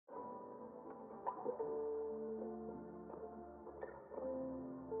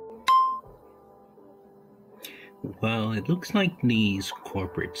Well, it looks like these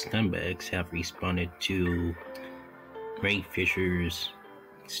corporate scumbags have responded to Ray Fisher's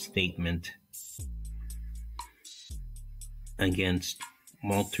statement against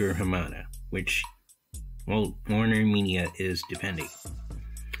Walter Hamada, which WarnerMedia is defending.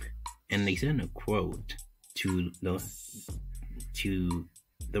 And they sent a quote to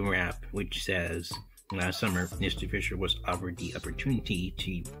the rap, which says, "Last summer, Mr. Fisher was offered the opportunity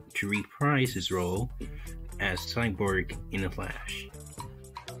to reprise his role as Cyborg in The Flash."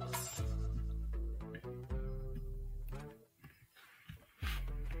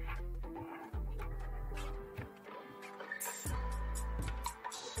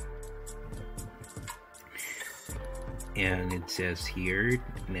 And it says here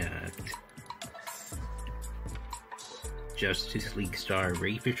that Justice League star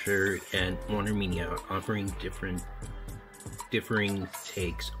Ray Fisher and WarnerMedia are offering differing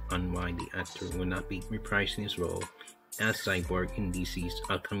takes on why the actor will not be reprising his role as Cyborg in DC's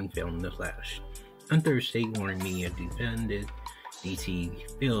upcoming film The Flash. On Thursday, WarnerMedia defended DC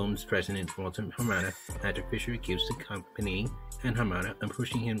Films president Walter Hamada after Fisher accused the company and Hamada of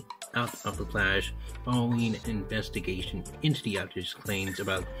pushing him out of The Flash following an investigation into the actor's claims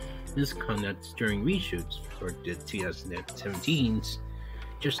about misconduct during reshoots for the 2017's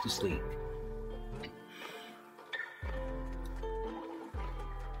Justice League.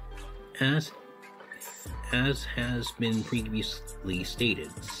 As has been previously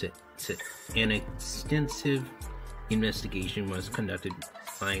stated, an extensive investigation was conducted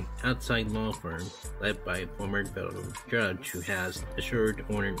by an outside law firm led by a former federal judge who has assured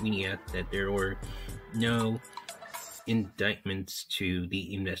WarnerMedia that there were no indictments to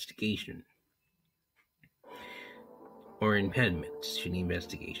the investigation or impediments to the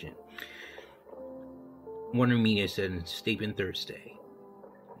investigation. WarnerMedia said in a statement Thursday,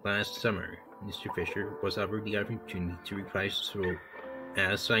 "Last summer, Mr. Fisher was offered the opportunity to reprise his role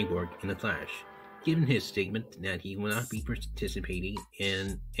as Cyborg in The Flash. Given his statement that he will not be participating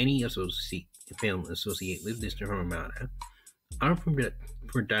in any film associated with Mr. Hamada, our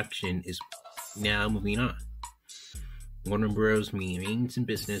production is now moving on. Warner Bros. Remains in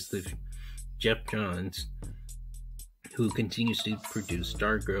business with Geoff Johns, who continues to produce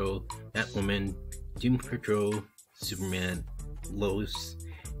Stargirl, Batwoman, Doom Patrol, Superman, Lois,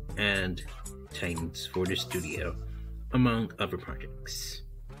 and Titans for the studio, among other projects."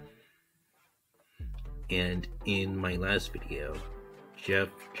 And in my last video, Geoff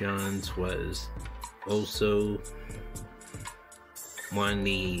Johns was also one of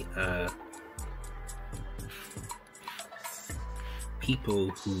the people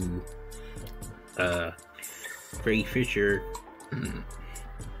who Ray Fisher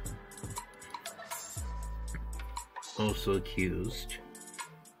also accused.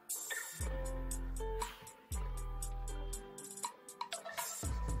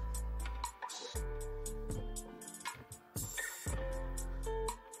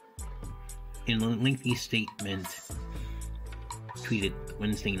 In a lengthy statement tweeted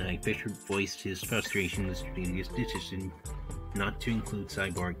Wednesday night, Fisher voiced his frustration with the studio's decision not to include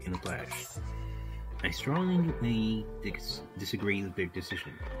Cyborg in The Flash. "I strongly disagree with their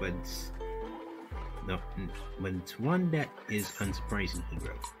decision, but it's one that is unsurprising," he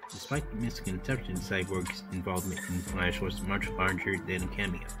wrote. "Despite the misconception, Cyborg's involvement in The Flash was much larger than a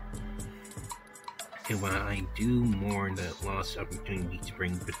cameo. And while I do mourn the lost opportunity to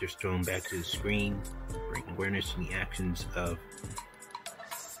bring Victor Stone back to the screen, bring awareness to the actions of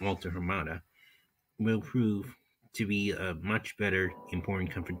Walter Hamada, will prove to be a much better,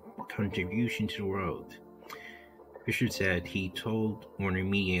 important contribution to the world." Fisher said he told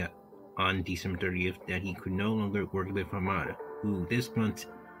WarnerMedia on December 30th that he could no longer work with Hamada, who this month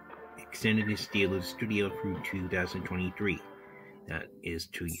extended his deal with the studio through 2023. That is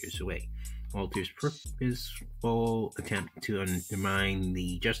 2 years away. Walter's purposeful attempt to undermine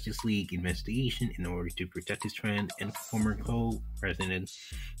the Justice League investigation in order to protect his friend and former co-president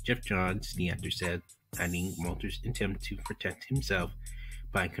Geoff Johns, the actor said, adding Walter's attempt to protect himself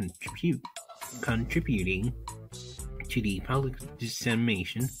by contributing to the public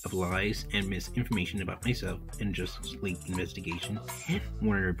dissemination of lies and misinformation about myself and Justice League investigation,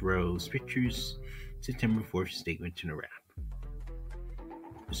 Warner Bros. Pictures September 4th statement to the wrap.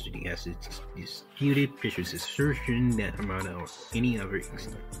 The studio has disputed Fisher's assertion that Hamada or any other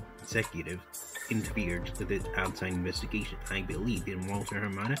executive interfered with the outside investigation. "I believe in Walter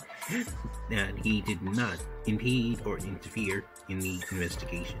Hamada that he did not impede or interfere in the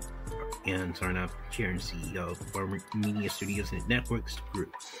investigation," and Sarnoff, chair and CEO of WarnerMedia Studios and Networks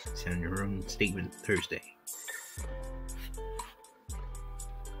Group, said in her own statement Thursday.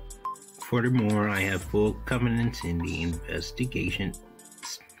 Furthermore, I have full confidence in the investigation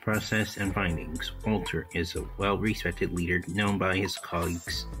process and findings. Walter is a well-respected leader known by his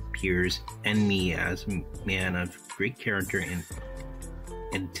colleagues, peers, and me as a man of great character and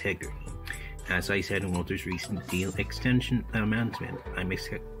integrity. As I said in Walter's recent deal extension announcement,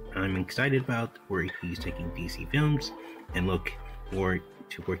 I'm excited about where he's taking DC Films and look forward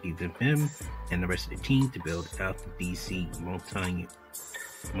to working with him and the rest of the team to build out the DC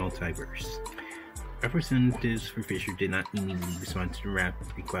multiverse. Representatives for Fisher did not immediately respond to the RAP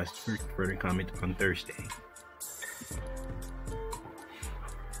request for further comment on Thursday.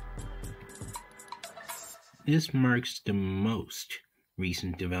 This marks the most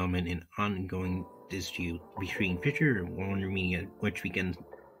recent development in ongoing dispute between Fisher and WarnerMedia, which began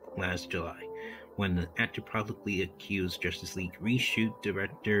last July, when the actor publicly accused Justice League reshoot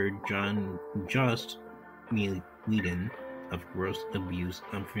director Joss Whedon of gross abuse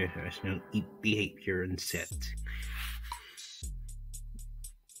of professional behavior on set.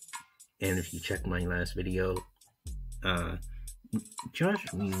 And if you check my last video, Joss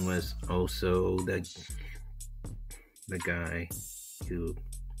Whedon was also the guy who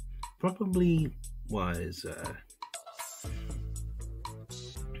probably was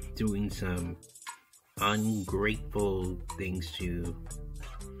doing some ungrateful things to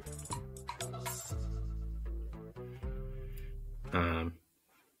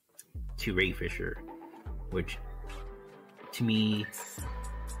Ray Fisher, which to me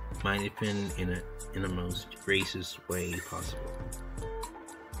might have been in the most racist way possible.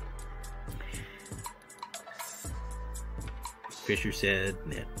 Fisher said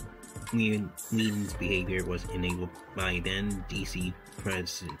that Whedon's behavior was enabled by then DC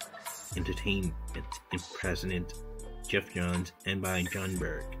President Entertainment President Geoff Johns and by John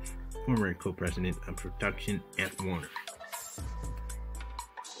Berg, former co-president of production at Warner.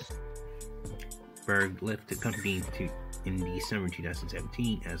 Berg left the company in December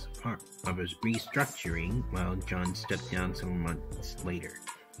 2017 as part of his restructuring, while John stepped down several months later.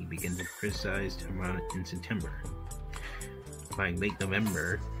 He began to criticize Hamada in September. By late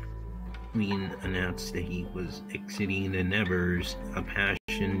November, Whedon announced that he was exiting the Nevers, a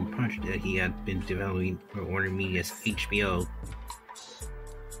passion project that he had been developing for WarnerMedia's HBO.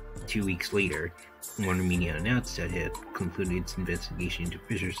 2 weeks later, WarnerMedia announced that it had concluded its investigation into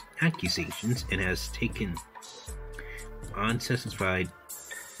Fisher's accusations and has taken unsatisfied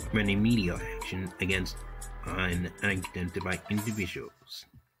remedial action against unidentified individuals.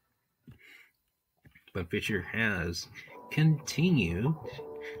 But Fisher has continued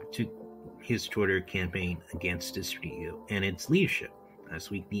his Twitter campaign against the studio and its leadership.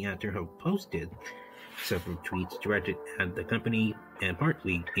 Last week, the actor posted several tweets directed at the company, and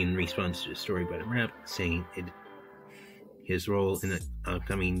partly in response to the story by the Rap, saying his role in the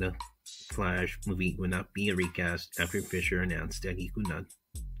upcoming The Flash movie would not be a recast after Fisher announced that he could not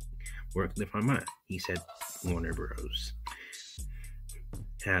work with Hamada. He said Warner Bros.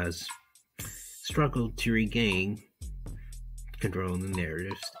 Has struggled to regain control of the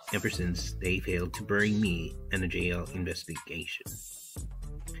narratives ever since they failed to bury me and the JL investigation.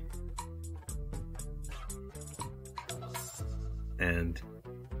 And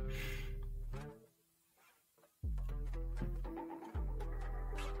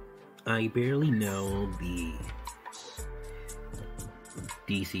I barely know the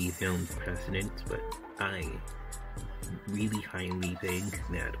DC film precedent, but I really highly think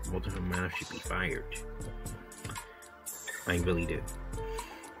that Walter Hamada should be fired. I really do.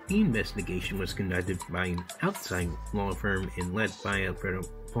 The investigation was conducted by an outside law firm and led by a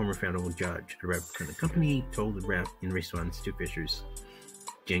former federal judge. A rep from the company told the rep in response to Fisher's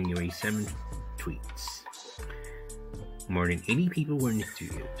January 7th tweets. More than 80 people were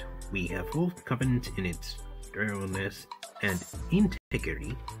interviewed. We have full confidence in its thoroughness and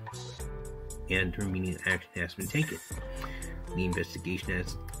integrity, and remedial action has been taken. The investigation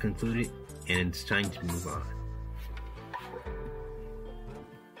has concluded, and it's time to move on.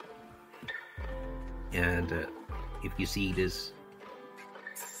 And if you see this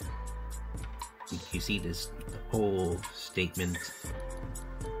whole statement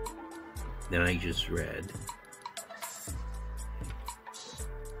that I just read,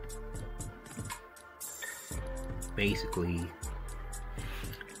 basically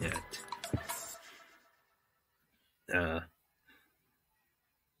that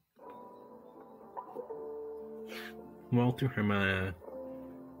Walter Hamada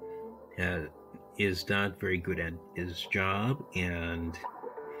is not very good at his job, and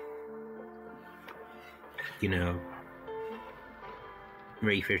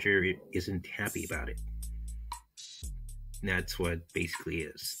Ray Fisher isn't happy about it. That's what basically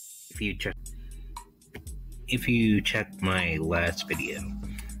is. if you check my last video,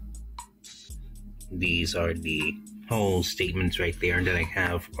 these are the whole statements right there that I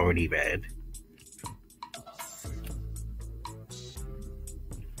have already read.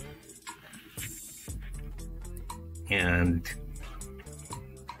 And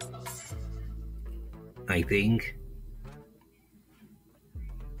I think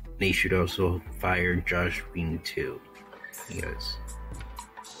they should also fire Joss Whedon too, because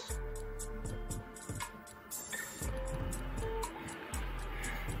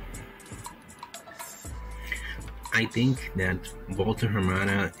I think that Walter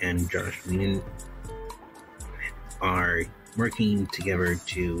Hamada and Joss Whedon are working together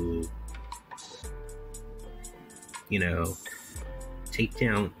to, take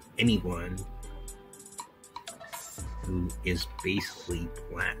down anyone who is basically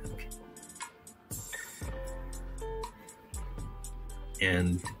black.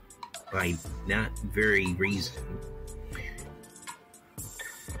 And by that very reason,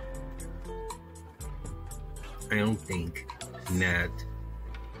 I don't think that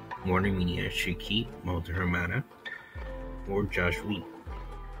WarnerMedia should keep Walter Hamada or Joss Whedon,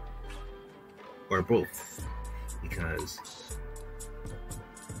 or both, because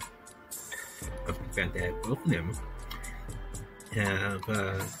of the fact that both of them have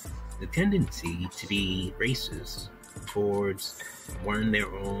the tendency to be racist towards one of their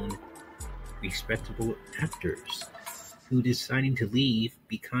own respectable actors who decided to leave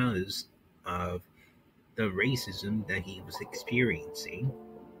because of the racism that he was experiencing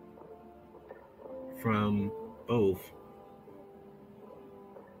from both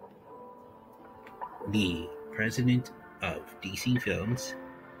the president of DC Films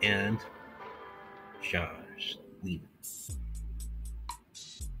and Joss Whedon.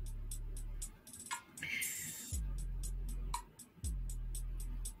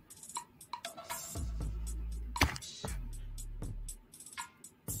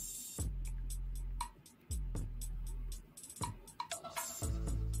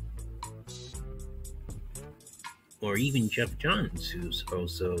 Or even Geoff Johns, who's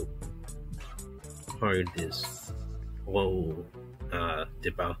also part of this whole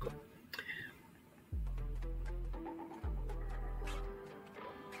debacle.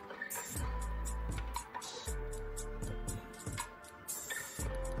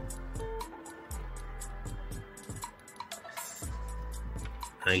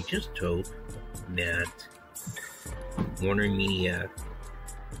 I just hope that WarnerMedia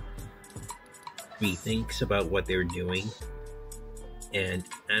rethinks about what they're doing and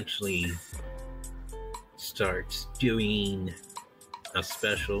actually starts doing a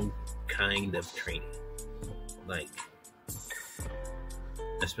special kind of training, like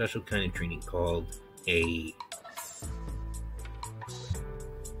a special kind of training called a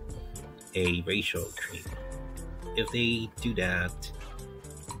racial training. If they do that,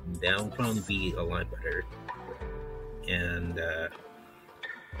 that'll probably be a lot better. And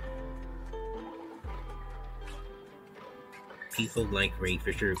people like Ray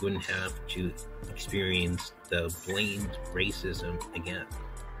Fisher wouldn't have to experience the blatant racism again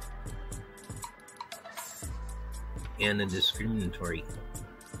and the discriminatory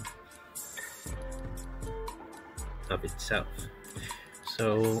of itself.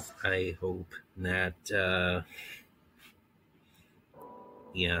 So I hope that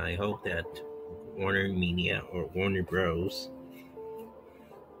I hope that WarnerMedia or Warner Bros.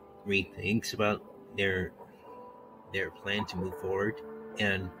 Rethinks about their plan to move forward,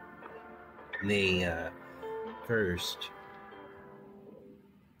 and they first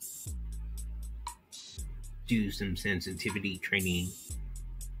do some sensitivity training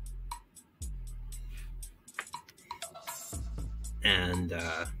and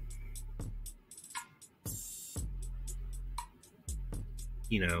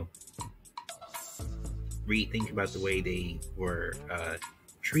rethink about the way they were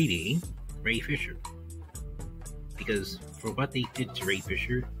treating Ray Fisher. Because for what they did to Ray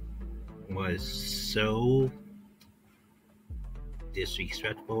Fisher was so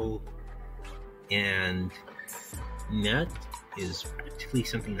disrespectful, and that is practically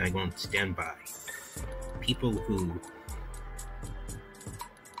something I won't stand by. People who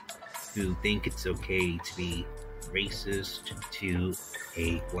think it's okay to be racist to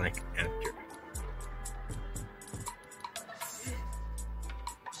a black actor.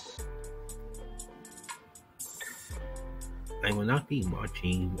 I will not be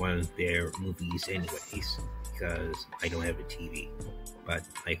watching one of their movies anyways, because I don't have a TV. But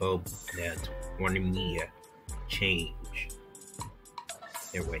I hope that WarnerMedia change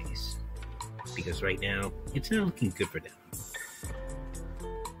their ways, because right now it's not looking good for them.